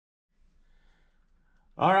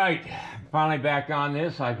All right, finally back on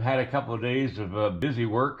this. I've had a couple of days of busy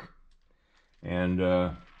work, and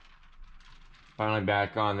finally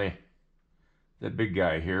back on the big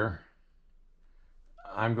guy here.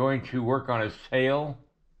 I'm going to work on his tail,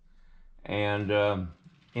 and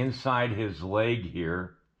inside his leg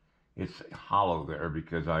here, it's hollow there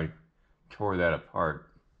because I tore that apart.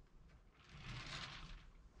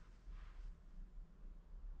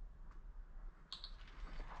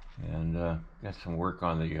 And got some work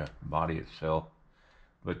on the body itself,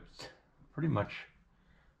 but pretty much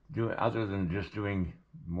other than just doing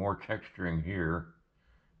more texturing here,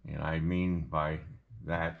 and I mean by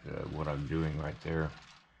that what I'm doing right there,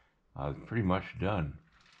 pretty much done.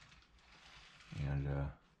 And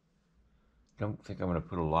don't think I'm going to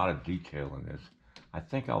put a lot of detail in this. I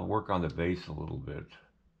think I'll work on the base a little bit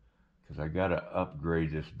because I got to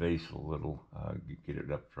upgrade this base a little, get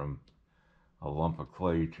it up from a lump of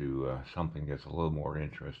clay to something that's a little more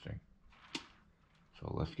interesting.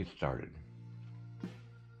 So let's get started.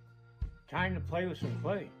 Time to play with some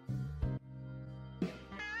clay.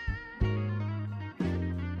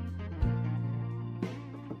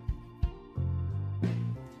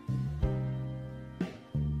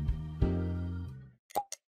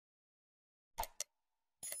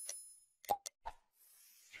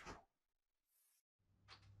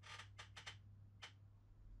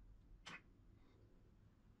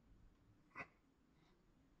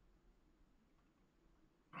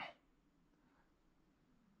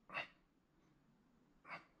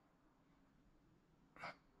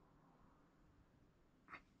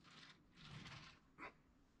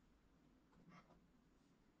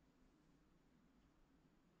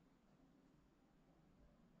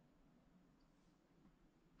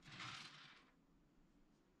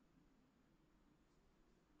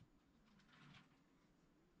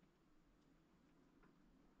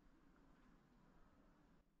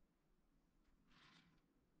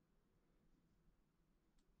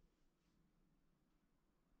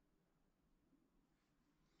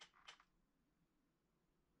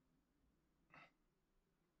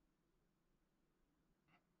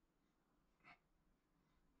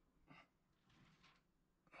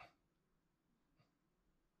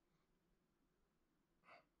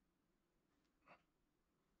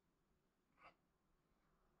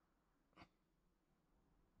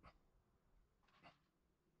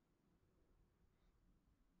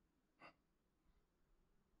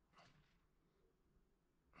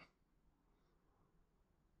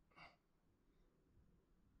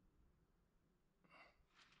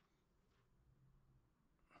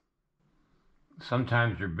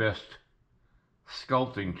 Sometimes your best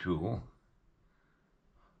sculpting tool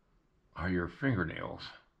are your fingernails.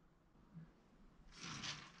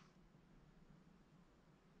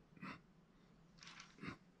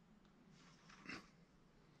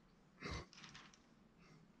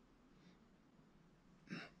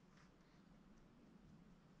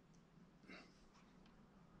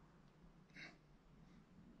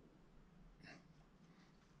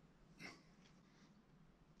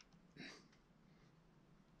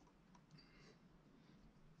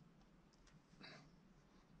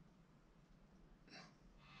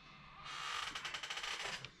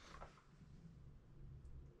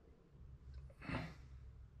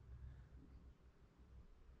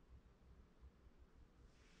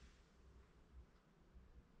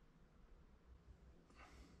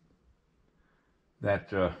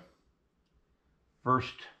 That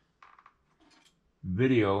first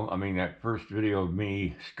video of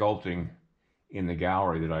me sculpting in the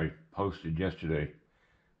gallery that I posted yesterday,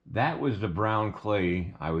 that was the brown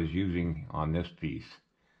clay I was using on this piece.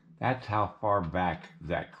 That's how far back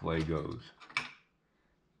that clay goes.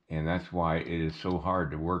 And that's why it is so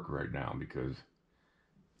hard to work right now, because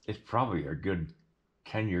it's probably a good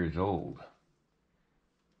 10 years old.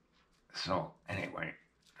 So anyway,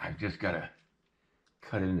 I've just got to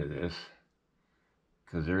cut into this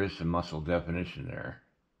because there is some muscle definition there,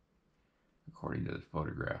 according to this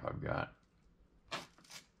photograph I've got.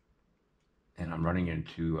 And I'm running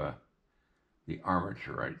into the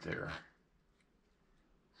armature right there.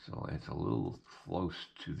 So it's a little close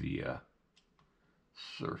to the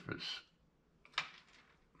surface.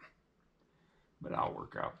 But I'll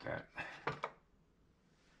work out that.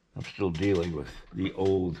 I'm still dealing with the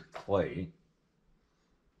old clay.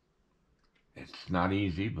 It's not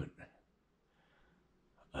easy, but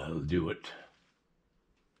I'll do it.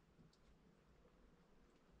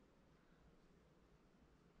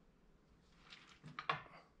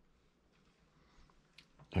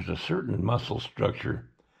 There's a certain muscle structure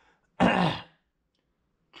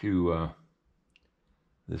to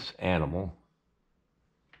this animal.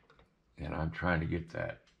 And I'm trying to get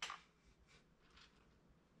that.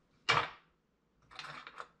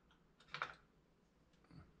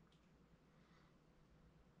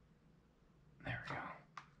 There we go.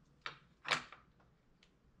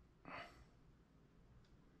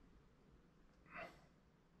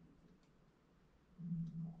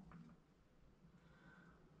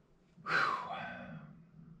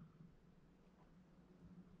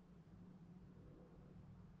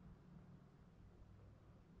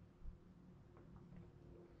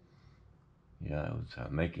 Yeah, it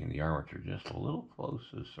was making the armature just a little close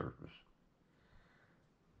to the surface.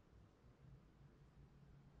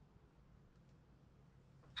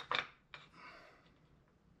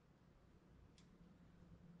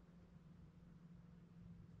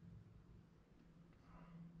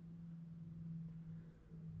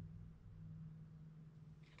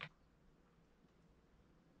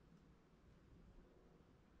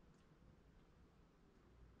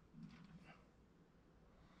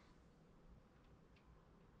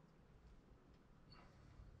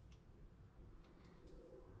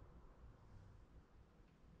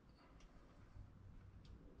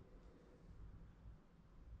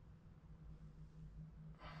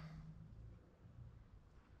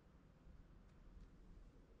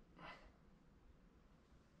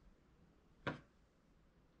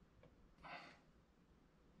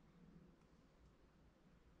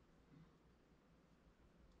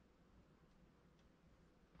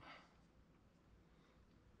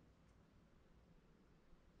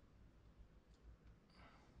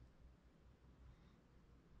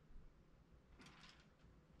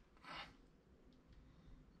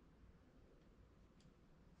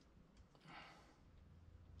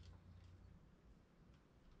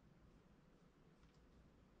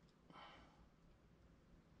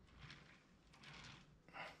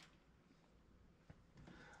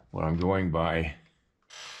 What I'm going by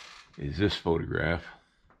is this photograph.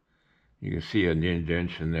 You can see an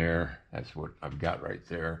indentation there. That's what I've got right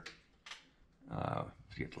there.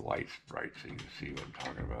 Let's get the lights bright so you can see what I'm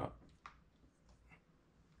talking about.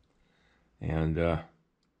 And a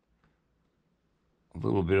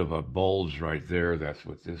little bit of a bulge right there. That's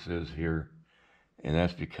what this is here. And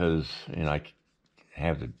that's because, and I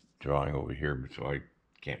have the drawing over here, but so I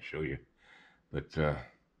can't show you. But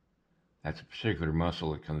that's a particular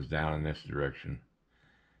muscle that comes down in this direction.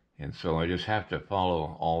 And so I just have to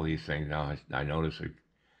follow all these things. Now I notice a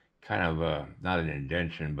kind of not an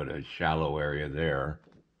indentation, but a shallow area there.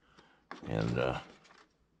 And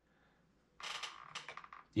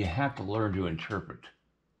you have to learn to interpret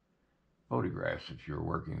photographs if you're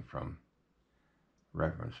working from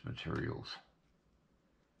reference materials.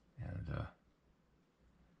 And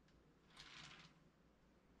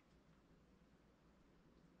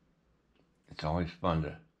it's always fun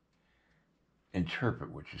to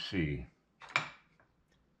interpret what you see.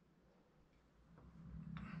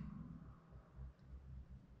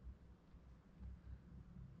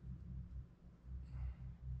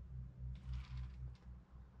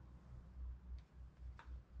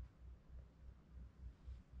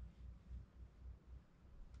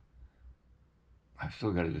 I've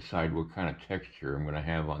still got to decide what kind of texture I'm going to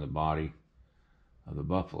have on the body of the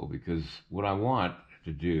buffalo, because what I want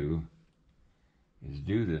to do is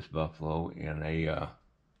do this buffalo in a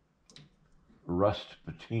rust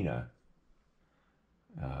patina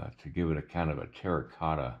to give it a kind of a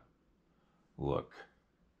terracotta look.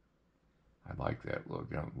 I like that look.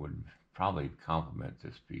 It would probably complement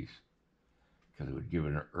this piece because it would give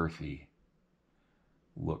an earthy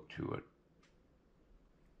look to it,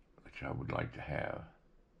 which I would like to have.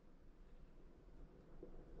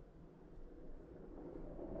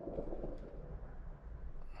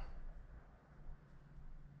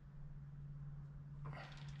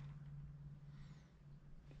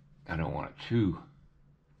 I don't want it too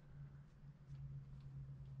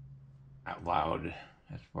out loud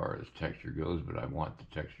as far as texture goes, but I want the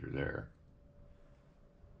texture there.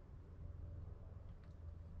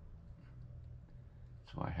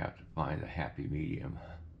 So I have to find a happy medium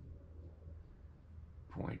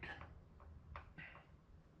point.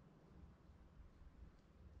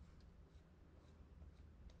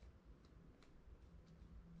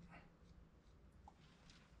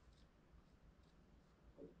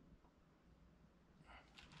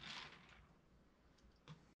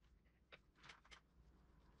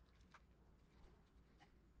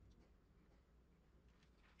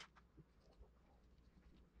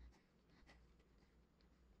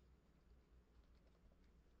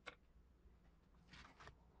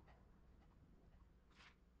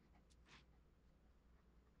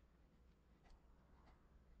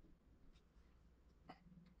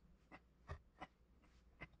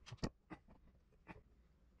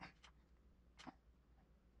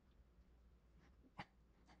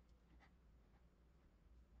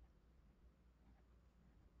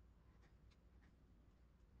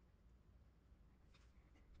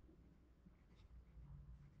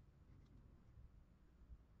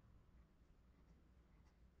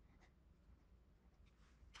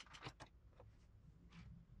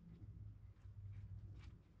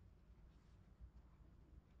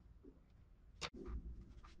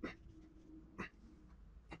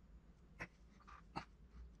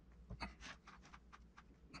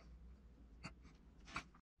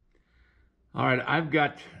 All right, I've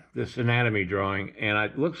got this anatomy drawing, and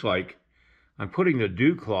it looks like I'm putting the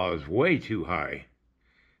dew claws way too high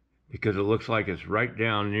because it looks like it's right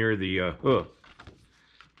down near the hoof.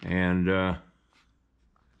 And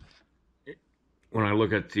when I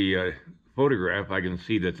look at the photograph, I can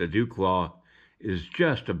see that the dew claw is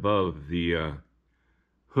just above the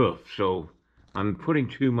hoof. So I'm putting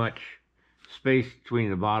too much space between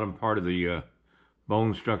the bottom part of the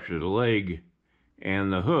bone structure of the leg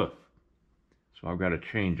and the hoof. So I've got to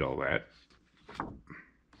change all that.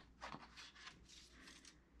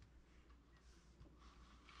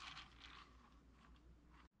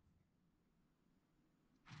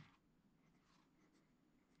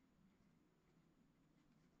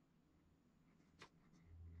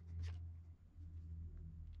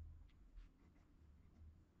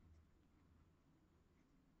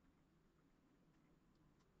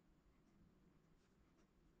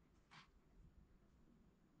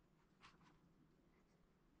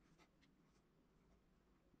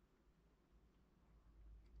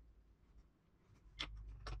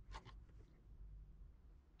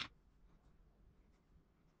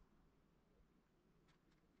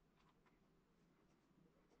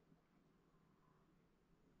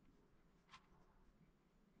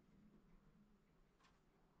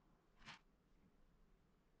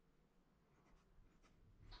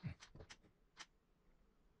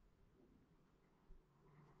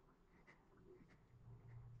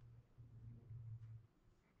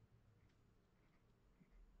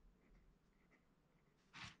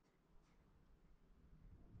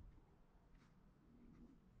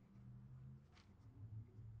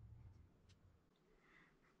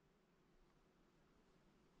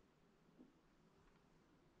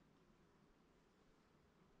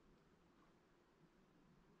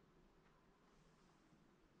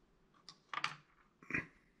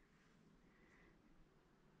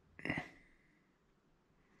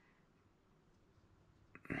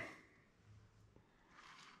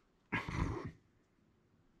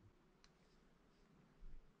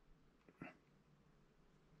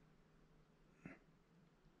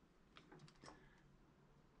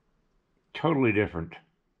 Totally different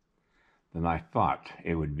than I thought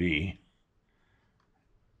it would be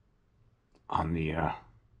on the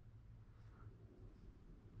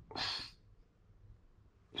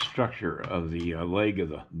structure of the leg of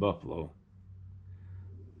the buffalo.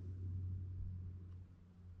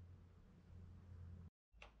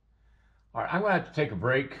 All right, I'm going to have to take a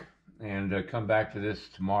break and come back to this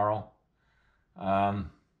tomorrow.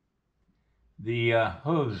 The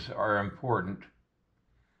hooves are important.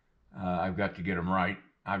 I've got to get them right.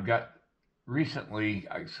 I've got recently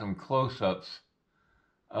some close-ups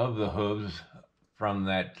of the hooves from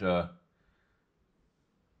that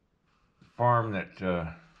farm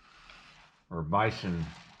that, or bison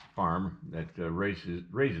farm that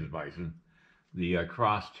raises bison, the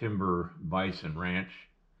Cross Timber Bison Ranch,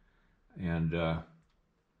 and of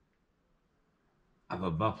a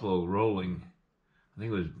buffalo rolling, I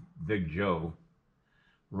think it was Big Joe,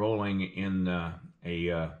 rolling in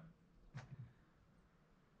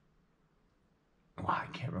I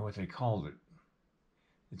can't remember what they called it.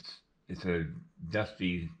 It's a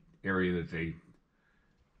dusty area that they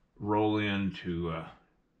roll in to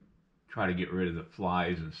try to get rid of the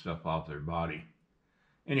flies and stuff off their body.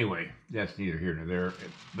 Anyway, that's neither here nor there.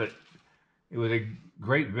 But it was a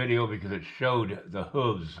great video because it showed the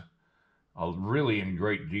hooves really in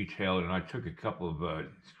great detail, and I took a couple of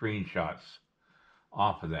screenshots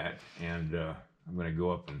off of that, and I'm going to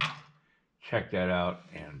go up and check that out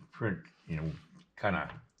and print, kind of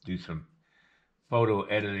do some photo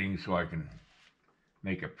editing so I can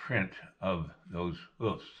make a print of those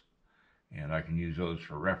hoofs, and I can use those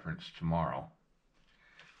for reference tomorrow.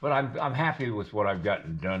 But I'm happy with what I've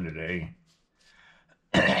gotten done today.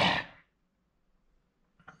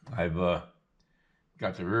 I've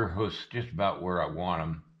got the rear hoofs just about where I want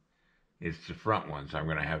them. It's the front ones I'm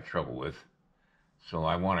going to have trouble with. So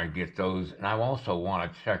I want to get those, and I also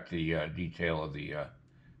want to check the detail of the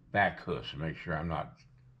back hoofs and make sure I'm not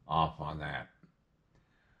off on that.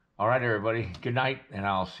 All right, everybody, good night, and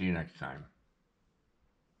I'll see you next time.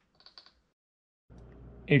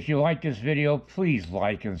 If you like this video, please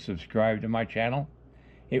like and subscribe to my channel.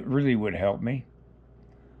 It really would help me.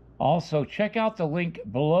 Also, check out the link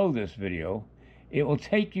below this video. It will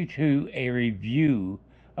take you to a review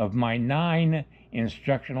of my 9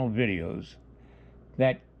 instructional videos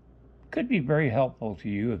that could be very helpful to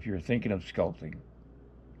you if you're thinking of sculpting.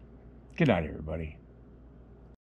 Good night, everybody.